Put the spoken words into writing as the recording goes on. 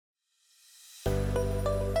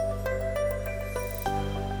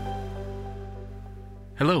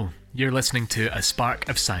Hello, you're listening to A Spark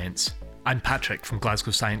of Science. I'm Patrick from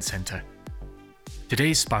Glasgow Science Centre.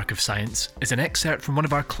 Today's Spark of Science is an excerpt from one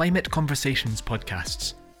of our Climate Conversations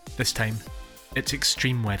podcasts. This time, it's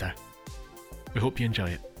extreme weather. We hope you enjoy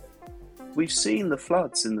it. We've seen the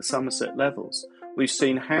floods in the Somerset Levels. We've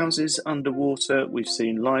seen houses underwater. We've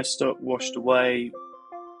seen livestock washed away.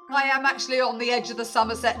 I am actually on the edge of the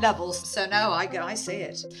Somerset Levels, so no, I see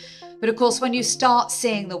it. But of course, when you start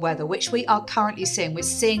seeing the weather, which we are currently seeing, we're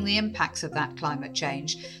seeing the impacts of that climate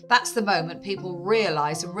change. That's the moment people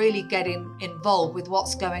realise and really get involved with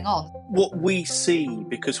what's going on. What we see,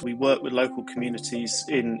 because we work with local communities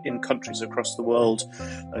in countries across the world,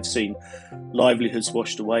 I've seen livelihoods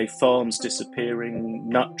washed away, farms disappearing,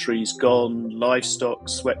 nut trees gone, livestock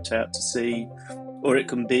swept out to sea, or it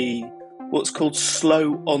can be what's called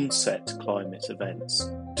slow onset climate events,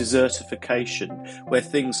 desertification, where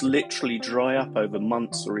things literally dry up over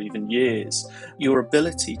months or even years. Your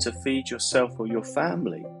ability to feed yourself or your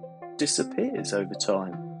family disappears over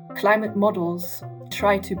time. Climate models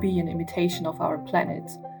try to be an imitation of our planet.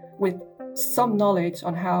 With some knowledge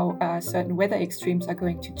on how certain weather extremes are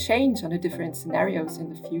going to change under different scenarios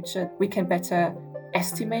in the future, we can better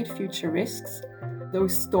estimate future risks.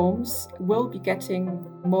 Those storms will be getting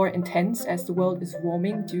more intense as the world is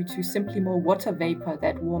warming due to simply more water vapor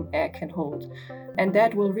that warm air can hold. And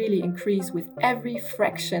that will really increase with every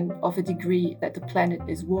fraction of a degree that the planet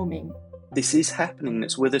is warming. This is happening,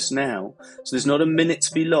 it's with us now, so there's not a minute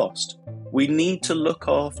to be lost. We need to look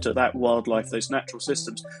after that wildlife, those natural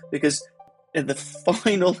systems, because at the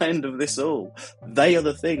final end of this all, they are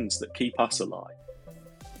the things that keep us alive.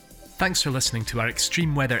 Thanks for listening to our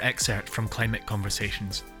extreme weather excerpt from Climate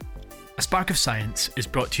Conversations. A Spark of Science is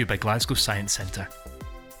brought to you by Glasgow Science Centre.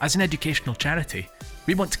 As an educational charity,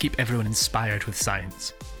 we want to keep everyone inspired with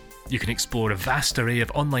science. You can explore a vast array of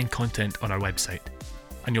online content on our website,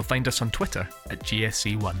 and you'll find us on Twitter at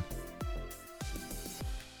GSC1.